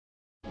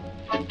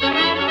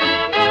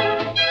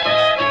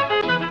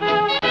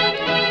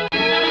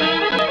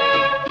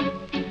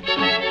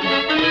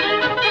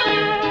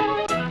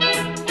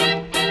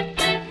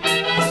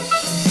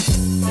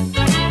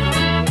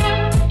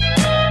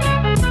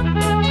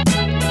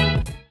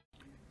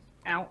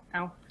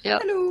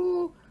Yep.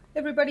 Hello,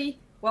 everybody.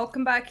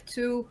 Welcome back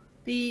to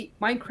the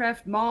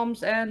Minecraft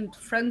Moms and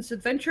Friends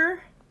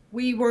adventure.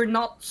 We were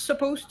not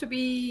supposed to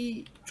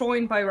be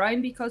joined by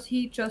Ryan because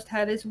he just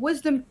had his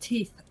wisdom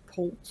teeth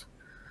pulled.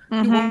 He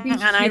won't be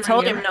And I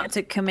told him here. not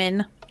to come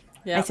in.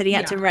 Yep. I said he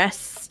had to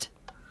rest.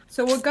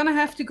 So we're gonna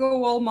have to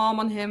go all mom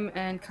on him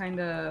and kind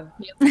of,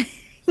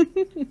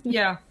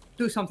 yeah,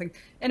 do something.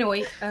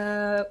 Anyway,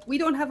 we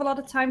don't have a lot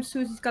of time.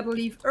 Susie's got to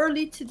leave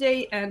early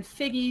today, and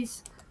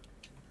Figgy's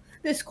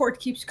Discord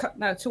keeps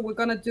cutting out. So we're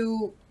gonna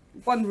do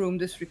one room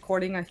this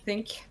recording, I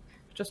think,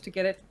 just to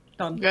get it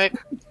done. Right.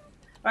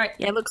 Right.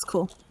 Yeah, it looks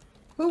cool.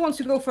 Who wants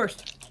to go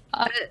first?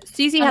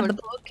 Suzie had the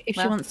book if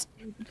she wants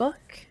to do the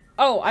book.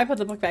 Oh, I put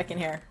the book back in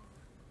here.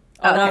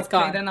 Oh, now it's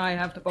gone. Okay, then I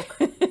have the book.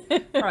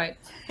 Right.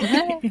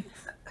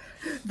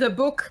 The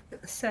book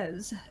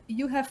says,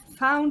 "You have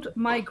found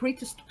my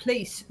greatest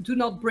place. Do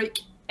not break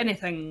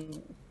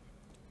anything."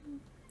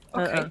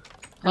 Okay. And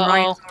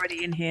Ryan's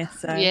already in here,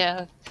 so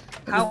Yeah,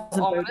 How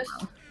doesn't bode ominous.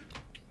 well.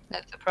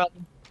 that's a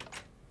problem.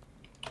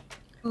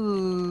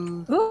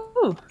 Ooh.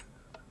 Ooh.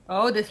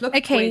 Oh, this looks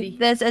Okay, pretty.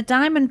 there's a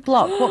diamond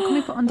block. What can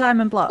we put on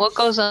diamond blocks? What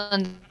goes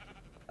on?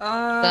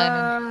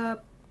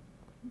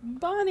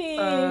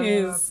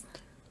 Bunnies.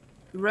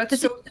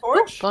 Redstone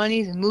torch.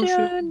 Bunnies and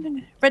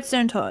mushrooms.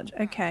 Redstone torch.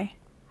 Okay.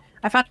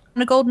 I found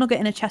a gold nugget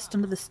in a chest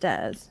under the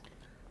stairs.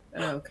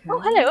 Okay. Oh,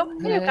 hello.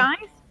 Hello, Yeah.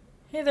 guys.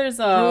 Hey, there's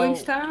Brewing a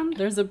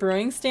stand.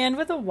 brewing stand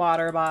with a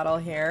water bottle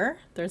here.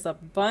 There's a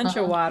bunch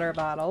of water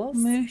bottles.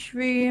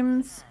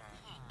 Mushrooms.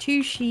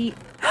 2 sheep.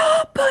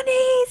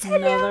 Bunnies! Hello!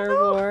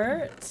 Another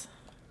wart.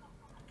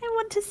 I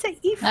want to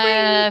set you free.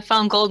 I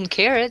found golden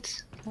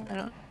carrots. I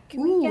don't.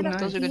 Can we get Ooh, up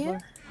Those are good. here?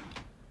 Ones.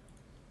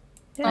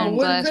 Yeah. And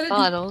what glass could it-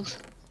 bottles.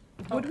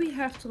 Would we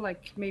have to,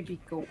 like, maybe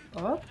go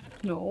up?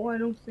 No, I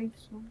don't think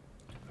so.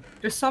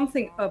 There's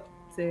something up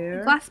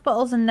there. Glass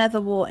bottles and nether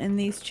wart in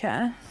these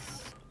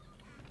chests.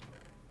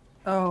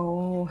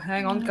 Oh,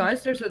 hang on,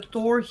 guys. There's a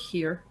door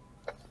here.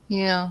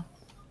 Yeah.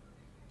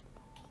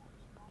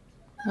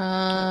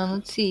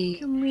 Let's see.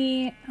 Can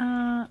we,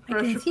 I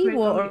Pressure can see plate on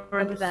water the over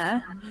other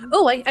there. side.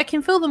 Oh, I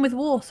can fill them with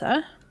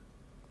water.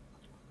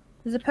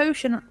 There's a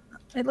potion.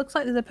 It looks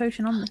like there's a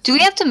potion on this. Do we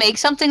have to make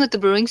something with the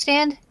brewing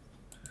stand?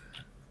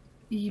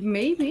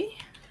 Maybe.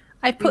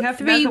 I put have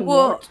 3 nether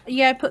water. wart.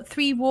 Yeah, I put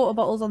 3 water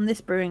bottles on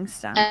this brewing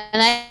stand.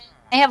 And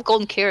I have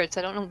golden carrots.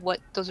 I don't know what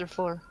those are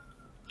for.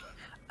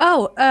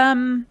 Oh,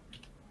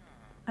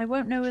 I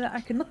won't know that.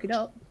 I can look it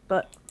up,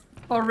 but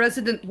Our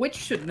resident witch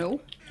should know.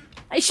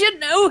 I should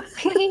know.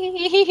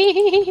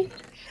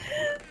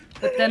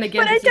 But then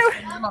again, But I this don't-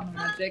 is not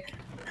magic.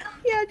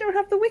 Yeah, I don't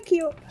have the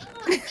wiki up.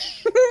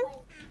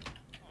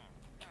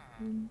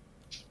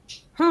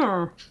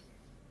 Huh.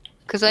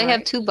 Because I have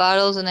Right. 2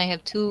 bottles and I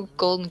have 2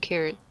 golden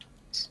carrots.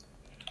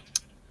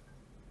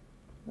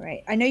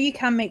 Right. I know you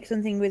can make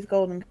something with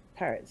golden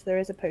carrots. There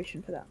is a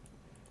potion for that.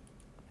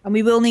 And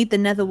we will need the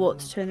nether wart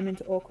to turn them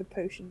into awkward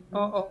potions.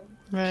 Uh-oh.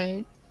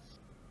 Right.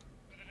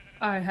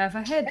 I have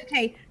a head.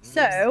 Okay,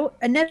 so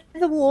a nether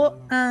wart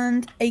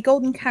and a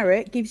golden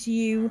carrot gives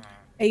you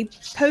a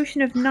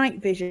potion of night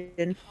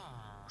vision.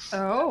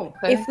 Oh.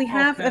 Okay. If we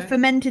have a Okay.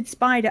 fermented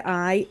spider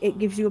eye, it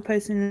gives you a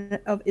potion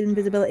of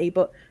invisibility.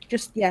 But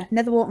just, yeah,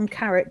 nether wart and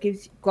carrot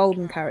gives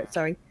golden carrot,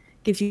 sorry,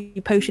 gives you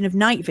a potion of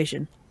night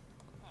vision.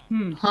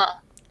 Huh.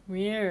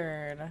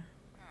 Weird.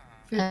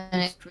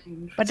 Very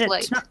strange. But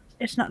It's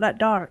it's not that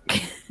dark.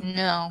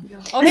 No.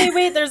 Oh, hey,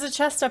 wait, there's a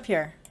chest up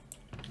here.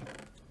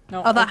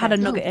 No, Oh, that had a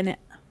okay. nugget in it.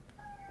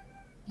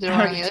 Is there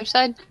one on the other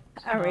side?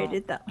 I already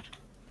did that.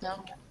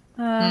 No.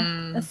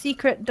 A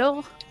secret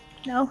door?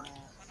 No.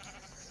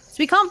 So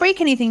we can't break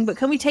anything, but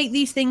can we take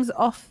these things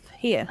off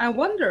here? I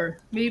wonder,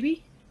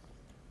 maybe?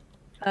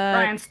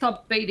 Ryan,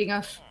 stop baiting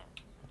us.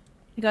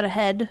 We got a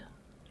head.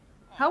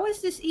 How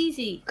is this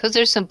easy? Because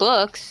there's some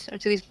books. Or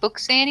do these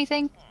books say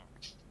anything?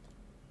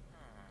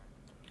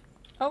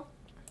 Oh.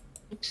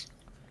 Oops.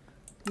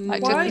 Mm, I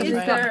took Why them is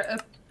right. there a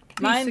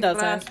piece Mine of doesn't.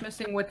 glass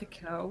missing with the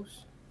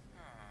cows?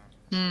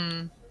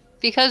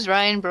 Because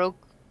Ryan broke.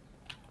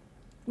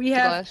 We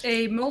have Glass.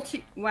 a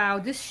multi... Wow,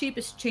 this sheep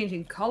is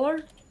changing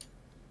color.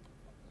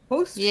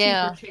 Both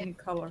Yeah. sheep are changing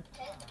color.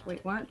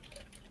 Wait, what?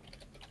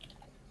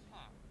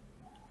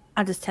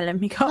 I'll just tell him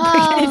we can't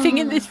break anything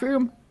in this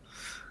room.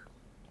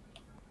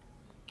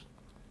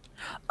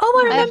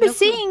 Oh, I have no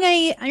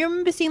clue. I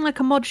remember seeing like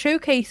a mod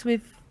showcase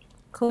with Is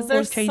there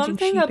colors changing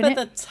something sheep up in at it.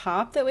 the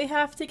top that we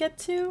have to get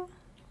to?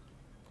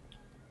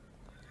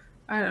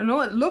 I don't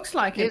know, it looks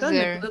like it, Is doesn't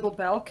there? it? Little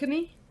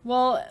balcony.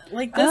 Well,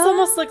 like this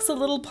almost looks a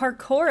little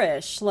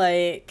parkourish,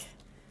 like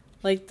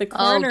the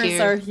corners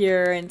dear. are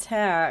here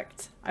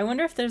intact. I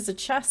wonder if there's a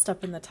chest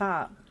up in the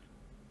top.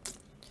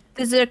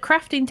 There's a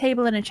crafting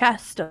table and a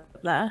chest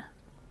up there,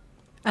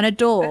 and a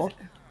door.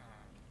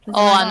 There's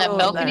Oh, an on iron that door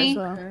there balcony? as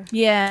well. Okay.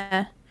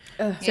 Yeah.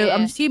 Ugh. So I'm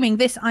Yeah. assuming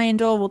this iron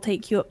door will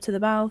take you up to the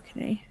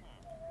balcony.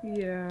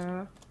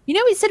 Yeah. You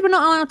know, it said we're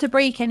not allowed to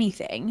break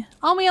anything.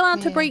 Aren't we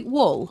allowed to Yeah. break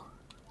wool?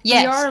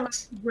 Yes. We are like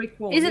brick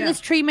wall. Isn't yeah. this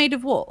tree made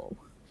of wool?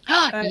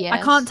 Yes. I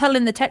can't tell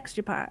in the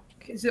texture pack.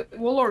 Is it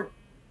wool or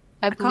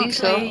I believe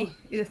so. Clay.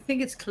 I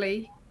think it's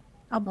clay.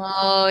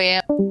 Oh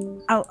yeah.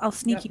 I'll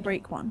sneaky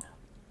break one.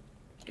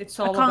 It's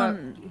I all about.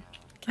 can't.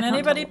 Can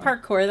anybody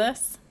parkour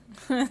this?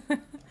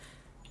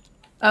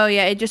 Oh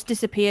yeah, it just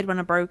disappeared when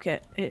I broke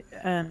it.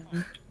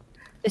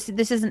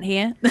 This isn't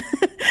here.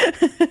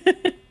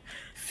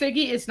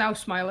 Figgy is now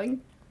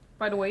smiling,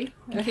 by the way,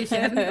 in case you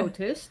haven't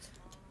noticed.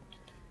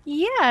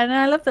 Yeah, and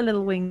I love the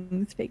little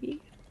wings,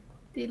 Piggy.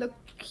 They look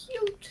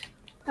cute.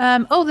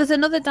 Oh, there's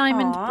another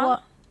diamond Aw.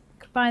 block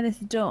by this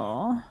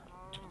door.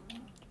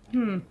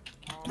 Hmm.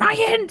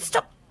 Ryan,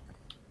 stop!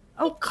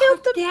 Oh,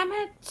 killed God damn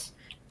it!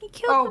 He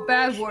killed Oh, the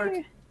bad monster.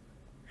 word.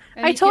 I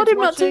Any told kids him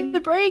not watching? to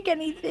break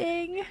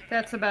anything.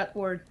 That's a bad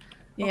word.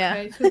 Yeah.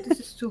 Okay, so this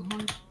is too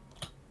hard.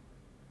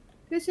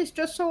 This is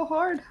just so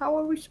hard. How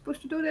are we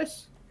supposed to do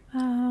this? I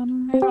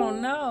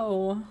don't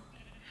know.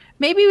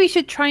 Maybe we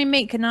should try and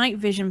make a night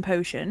vision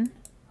potion,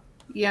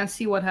 Yeah, and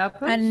see what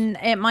happens. and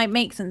it might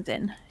make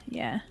something.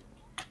 Yeah.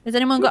 Has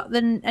anyone got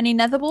any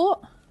nether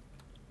wart?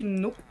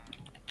 Nope.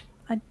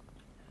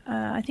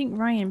 I think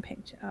Ryan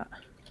picked it up.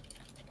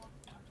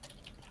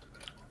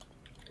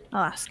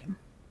 I'll ask him.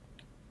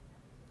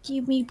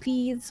 Give me,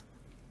 please.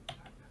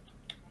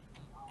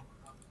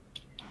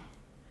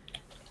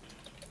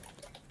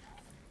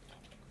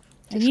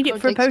 I need it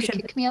for a Discord likes to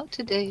potion. Kick me out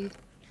today.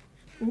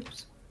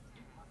 Oops.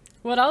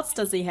 What else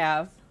does he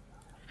have?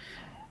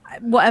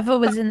 Whatever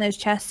was in those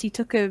chests, he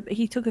took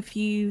a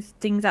few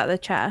things out of the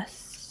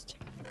chest.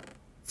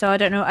 So I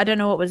don't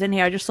know what was in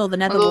here. I just saw the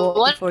nether Well, wart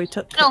one before he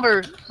took it.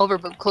 Over,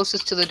 but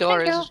closest to the door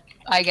There you is.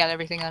 I got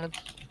everything out of.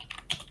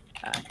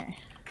 Okay.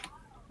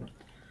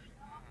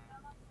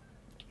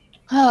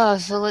 Oh,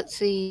 so let's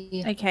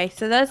see. Okay,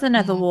 so there's the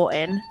nether wart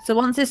in. So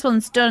once this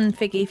one's done,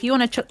 Figgy, if you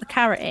want to chuck the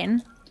carrot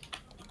in,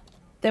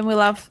 then we'll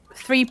have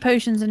 3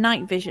 potions of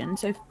night vision.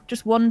 So if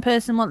just one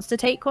person wants to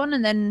take one,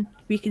 and then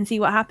we can see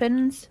what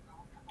happens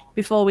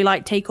before we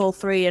like take all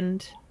 3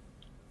 and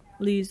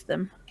lose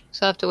them.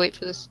 So I have to wait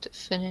for this to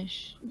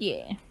finish.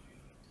 Yeah.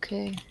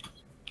 Okay.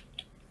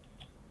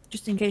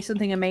 Just in case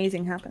something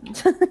amazing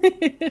happens.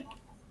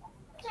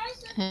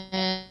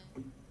 And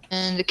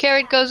the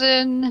carrot goes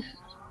in.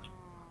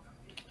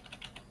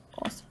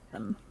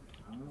 Awesome.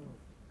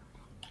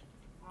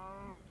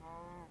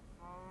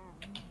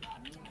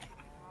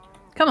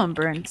 Come on,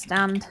 Brent,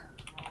 stand.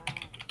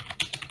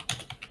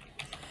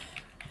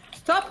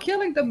 Stop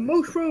killing the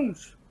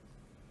mushrooms!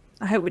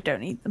 I hope we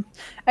don't eat them.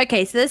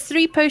 Okay, so there's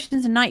 3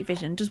 potions of night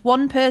vision. Does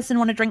one person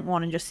want to drink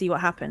one and just see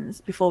what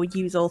happens before we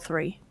use all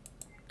 3?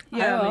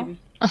 Yeah, I will. maybe.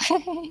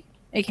 Okay.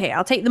 Okay,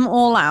 I'll take them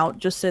all out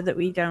just so that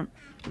we don't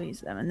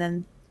lose them. And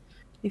then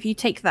if you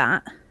take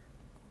that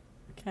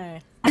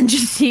Okay, and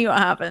just see what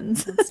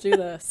happens. let's do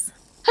this.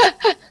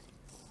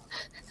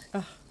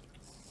 Ugh.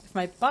 If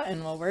my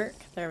button will work.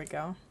 There we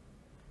go.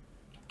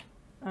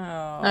 Oh.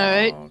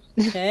 Alright.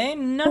 Okay,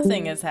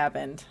 nothing has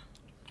happened.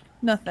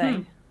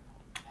 Nothing.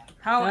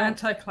 How Yeah.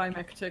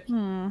 anticlimactic.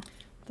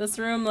 This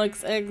room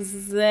looks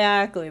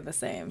exactly the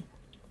same.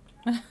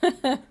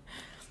 I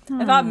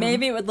thought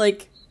maybe it would,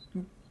 like,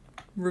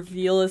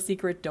 reveal a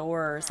secret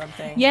door or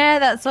something. Yeah,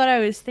 that's what I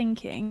was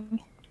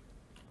thinking.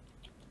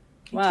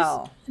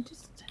 Wow. I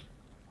just...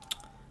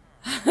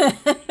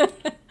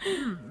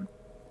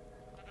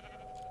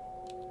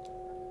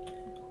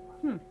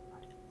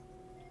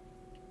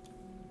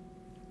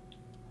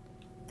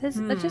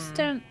 I just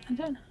don't...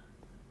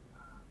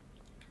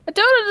 I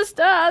don't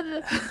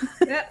understand.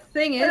 That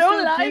thing is, I don't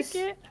though, like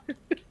it.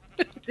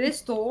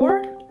 this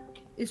door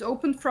is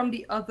open from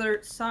the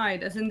other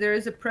side, as in there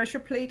is a pressure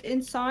plate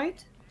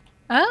inside.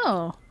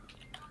 Oh.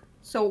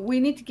 So we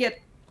need to get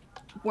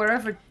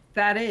wherever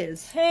that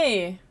is.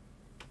 Hey,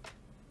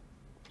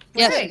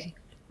 Yes. Hey.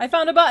 I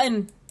found a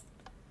button.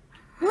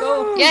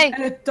 Go! Yay.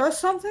 And it does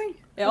something?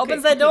 It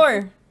opens that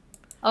door.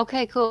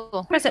 Okay,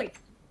 cool. Press it.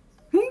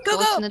 Go, Go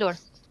go! in the door.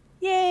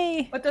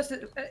 Yay. What does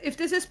it... If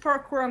this is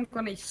parkour, I'm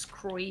gonna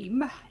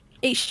scream.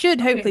 It should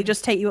hopefully Okay.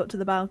 just take you up to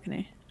the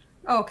balcony.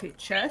 Okay,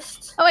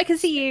 chest. Oh, I can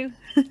see you.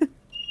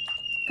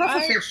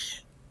 Pufferfish.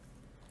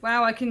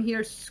 Wow, I can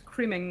hear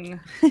screaming.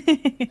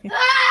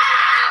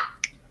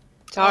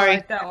 Sorry.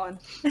 Alright, that one.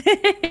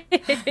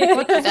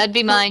 That'd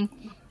be mine.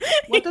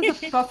 What does a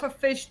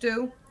pufferfish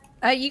do?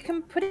 You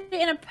can put it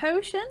in a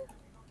potion.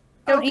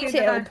 Don't Okay, eat it,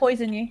 then it'll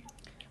poison you.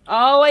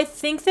 Oh, I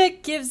think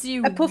that gives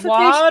you A pufferfish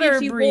water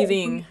gives you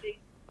breathing.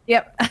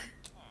 Yep.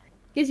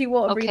 Gives you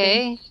water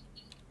breathing. Okay.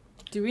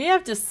 Do we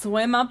have to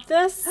swim up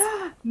this?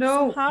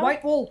 No, Somehow?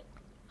 white wool.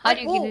 How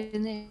do you White get it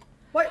in there?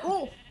 White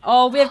wool.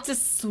 Oh, we have to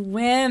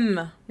swim.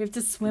 We have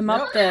to swim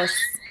up this.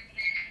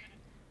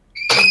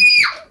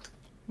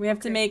 We have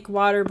to make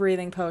water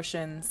breathing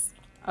potions.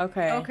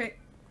 Okay. Okay.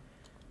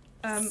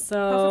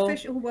 So-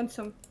 Pufferfish, who wants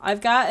some?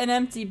 I've got an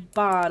empty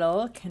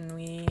bottle. Can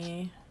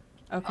we?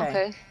 Okay.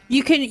 Okay.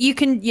 You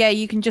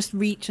can just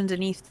reach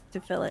underneath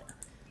to fill it.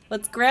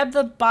 Let's grab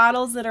the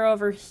bottles that are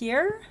over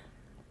here.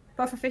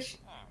 Pufferfish.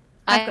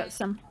 I've I got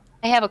some.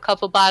 I have a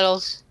couple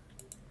bottles,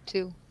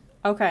 too.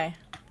 Okay.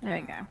 There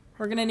we go.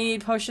 We're gonna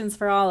need potions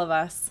for all of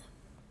us.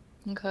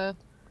 Okay.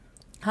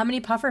 How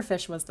many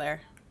pufferfish was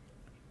there?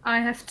 I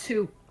have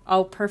 2.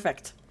 Oh,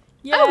 perfect.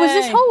 Yay! Oh, was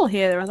this hole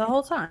here the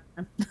whole time?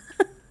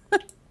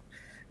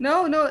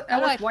 No, that How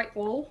do was I- white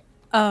wall.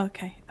 Oh,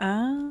 okay.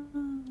 How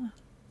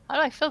do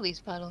I fill these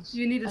bottles?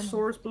 You need a I don't-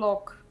 source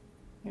block.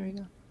 Here we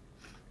go.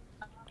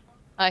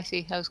 I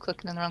see. I was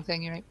clicking on the wrong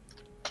thing. You're right.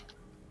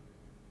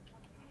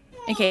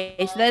 Okay,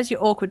 so there's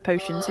your awkward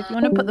potions. If you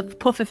want to put the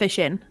pufferfish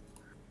in.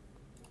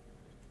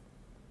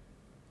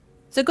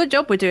 It's a good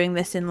job we're doing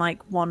this in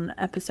like one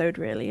episode,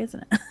 really,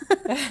 isn't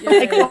it?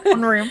 Like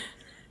one room.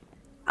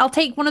 I'll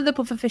take one of the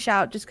pufferfish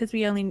out just because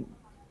we only...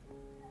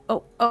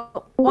 Oh,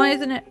 why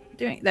isn't it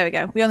doing... There we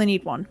go. We only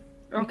need one.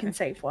 We Okay. can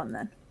save one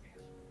then.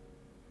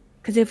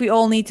 Because if we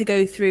all need to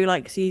go through,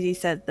 like Suzie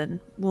said, then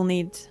we'll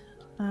need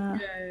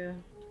Yeah.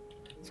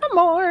 some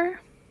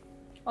more.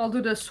 I'll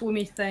do the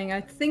swimmy thing.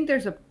 I think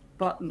there's a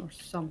button or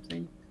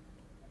something.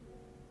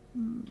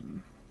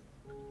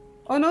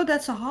 Oh no,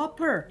 that's a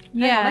hopper.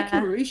 Yeah. I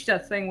can reach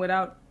that thing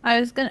without. I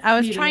was needing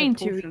a trying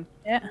to... potion.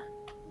 Yeah.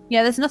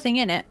 Yeah, there's nothing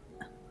in it.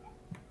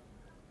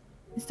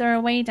 Is there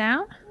a way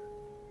down?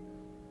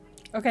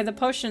 Okay, the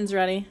potion's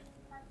ready.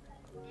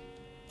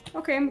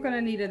 Okay, I'm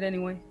gonna need it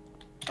anyway.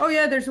 Oh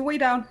yeah, there's a way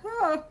down.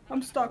 Ah,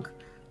 I'm stuck.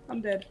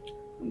 I'm dead.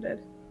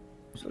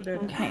 So dead.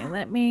 Okay,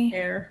 let me...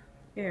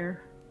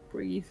 Air,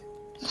 breathe.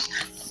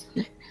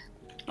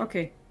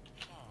 Okay.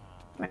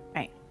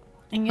 Right.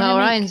 I'm Well, gonna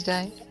make... Ryan's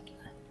died.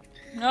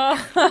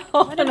 Oh,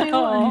 What am I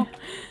no. on?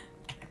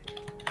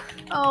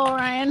 Oh,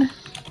 Ryan.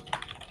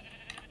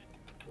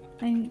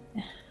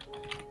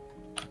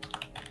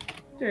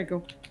 There you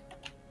go.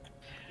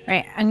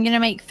 Right, I'm gonna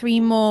make 3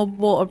 more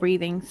water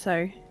breathing,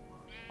 so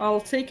I'll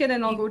take it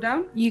and I'll go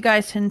down. you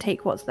guys can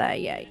take what's there.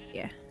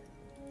 Yeah.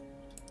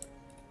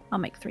 I'll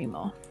make 3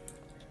 more.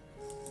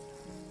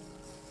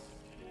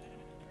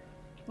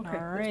 Okay.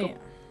 All let's right.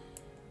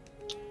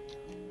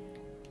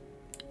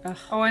 go.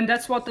 Oh, and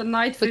that's what the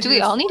night But do vision we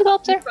is all need to go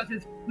up there? because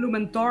it's bloom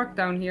and dark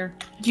down here.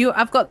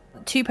 I've got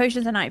 2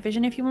 potions of night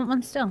vision if you want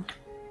one still.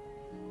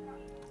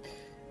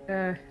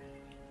 Yeah,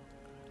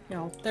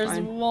 I'll There's try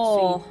and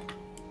wool. see.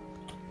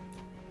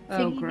 Oh,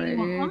 Think you great.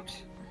 want one?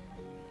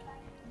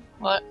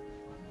 What?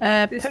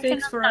 This potion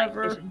takes of night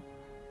forever. vision.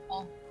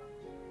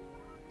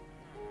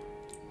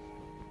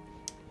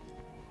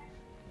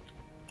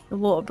 The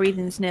water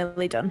breathing's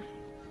nearly done.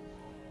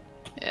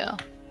 Yeah.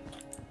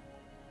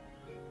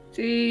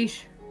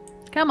 Sheesh.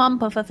 Come on,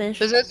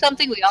 pufferfish. Is that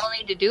something we all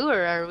need to do,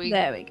 or are we?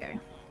 There we go.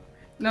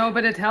 No,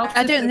 but it helps.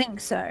 I if don't there's think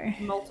so.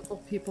 multiple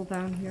people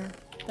down here.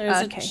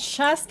 There's Okay. a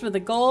chest with a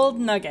gold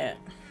nugget.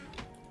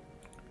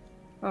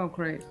 Oh,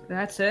 great.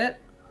 That's it.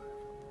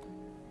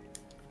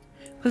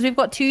 Because we've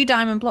got 2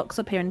 diamond blocks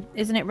up here, and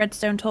isn't it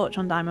redstone torch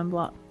on diamond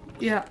block?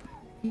 Yeah.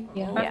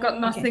 Yeah. I've got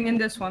nothing in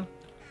this one.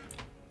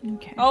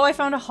 Okay. Oh, I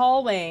found a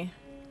hallway.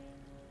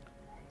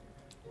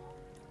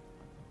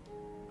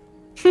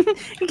 You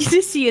can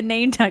just see your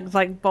name tags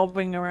like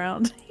bobbing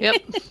around. Yep.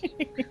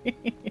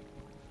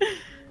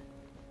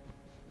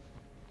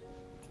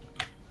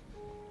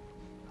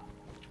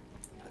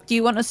 Do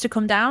you want us to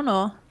come down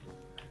or?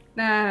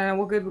 Nah,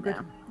 we're good.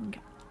 No. Okay.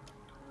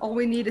 All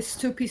we need is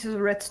 2 pieces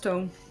of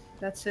redstone.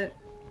 That's it.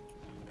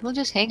 We'll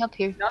just hang up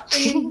here.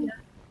 Nothing in here.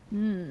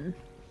 Hmm.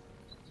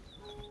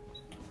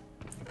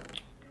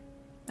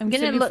 I'm So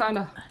gonna you look. found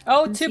a...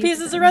 Oh, And 2 see if pieces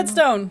there's of any more.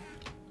 redstone.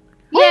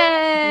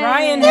 Yay!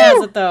 Ryan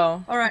has it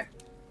though. Alright,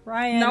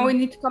 Ryan. now we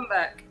need to come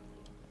back.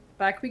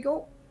 Back we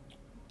go.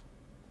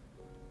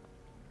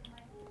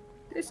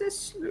 This is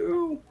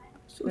slow.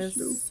 So It's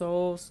slow.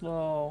 so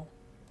slow.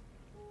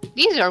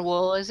 These are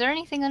wool. Is there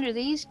anything under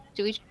these?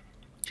 Do we?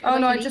 Oh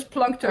no, I Maybe? just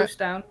plunked those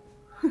down.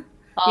 Oh,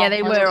 Yeah, they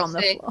I was were gonna on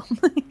the say- floor.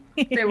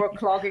 They were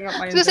clogging up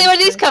my I was gonna say, where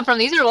did these inventory. come from?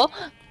 These are wool.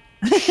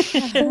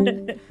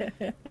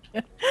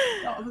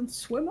 Oh, then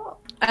swim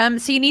up.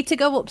 So you need to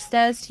go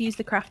upstairs to use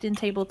the crafting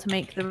table to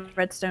make the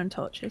redstone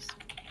torches.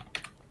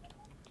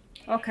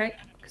 Okay.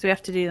 Because we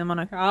have to do them on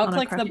a. I'll on a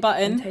click the crafting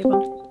button.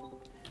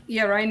 Table.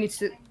 Yeah, Ryan needs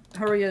to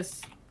hurry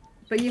us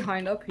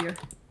behind up here.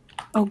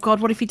 Oh God,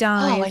 what if he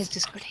dies? Oh, why does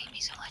Discord hate me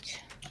so much?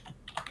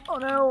 Oh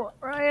no,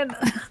 Ryan!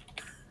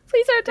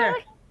 Please don't There.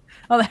 die.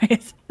 Oh, there he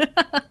is.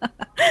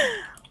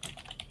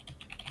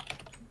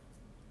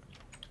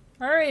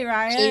 Hurry, So,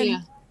 Ryan. yeah.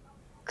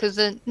 Cause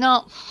then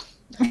no.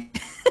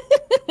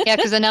 Yeah,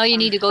 cause then now you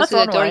need to go That's through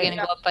that one door way. again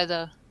and go up by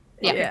the.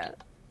 Yeah.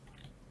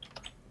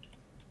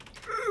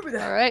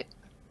 All right.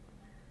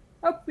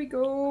 Up we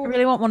go. I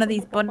really want one of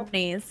these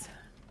bunnies.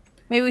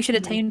 Maybe we should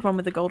have tamed one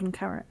with the golden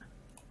carrot.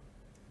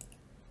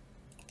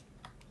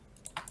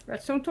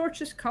 Redstone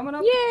torches coming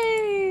up.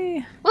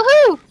 Yay!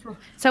 Woohoo!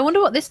 So I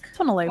wonder what this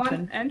one will 1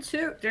 open. and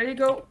 2. There you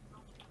go.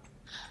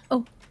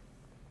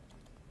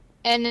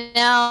 And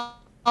now,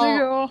 There you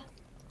go.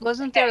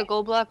 wasn't there a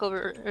gold block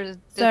over, or is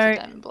this So- a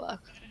diamond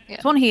block? Yeah.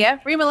 There's one here.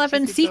 Room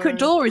 11. Secret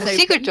door is The open.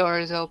 secret door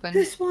is open.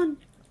 This one.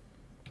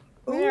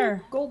 Ooh,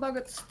 Where? gold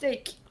nugget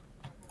steak.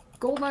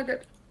 Gold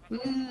nugget.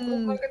 Gold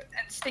Mm. nugget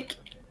and steak.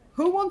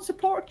 Who wants a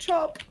pork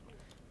chop?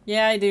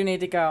 Yeah, I do need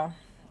to go.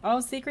 Oh,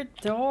 secret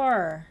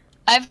door.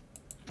 I've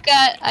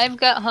I've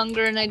got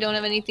hunger and I don't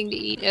have anything to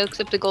eat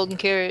except the golden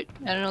carrot.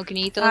 I don't know. Can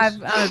you eat those?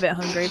 I'm a bit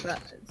hungry, but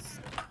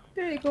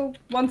There you go.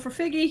 One for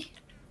Figgy.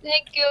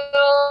 Thank you.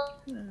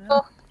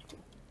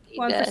 Eat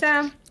One for that.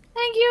 Sam.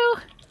 thank you.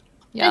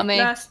 Yummy.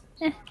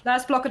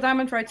 Last block of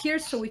diamond right here,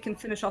 so we can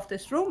finish off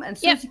this room, and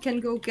Yep. Susie can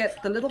go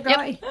get the little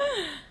guy.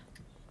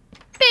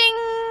 Bing!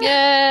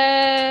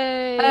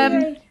 Yay!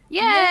 Yay!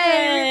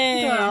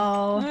 Yay!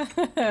 Oh.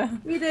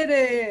 We did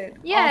it!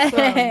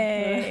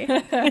 Yay!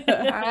 Awesome.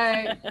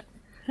 Alright.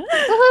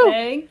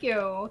 Thank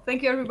you.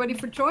 Thank you everybody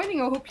for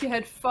joining. I hope you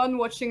had fun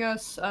watching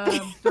us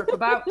derp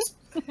about,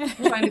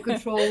 trying to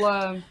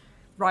control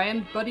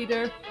Ryan, buddy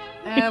there.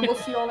 And we'll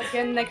see you all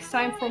again next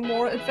time for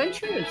more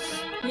adventures.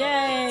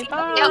 Yay!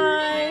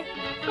 Bye!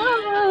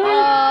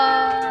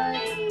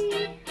 Bye.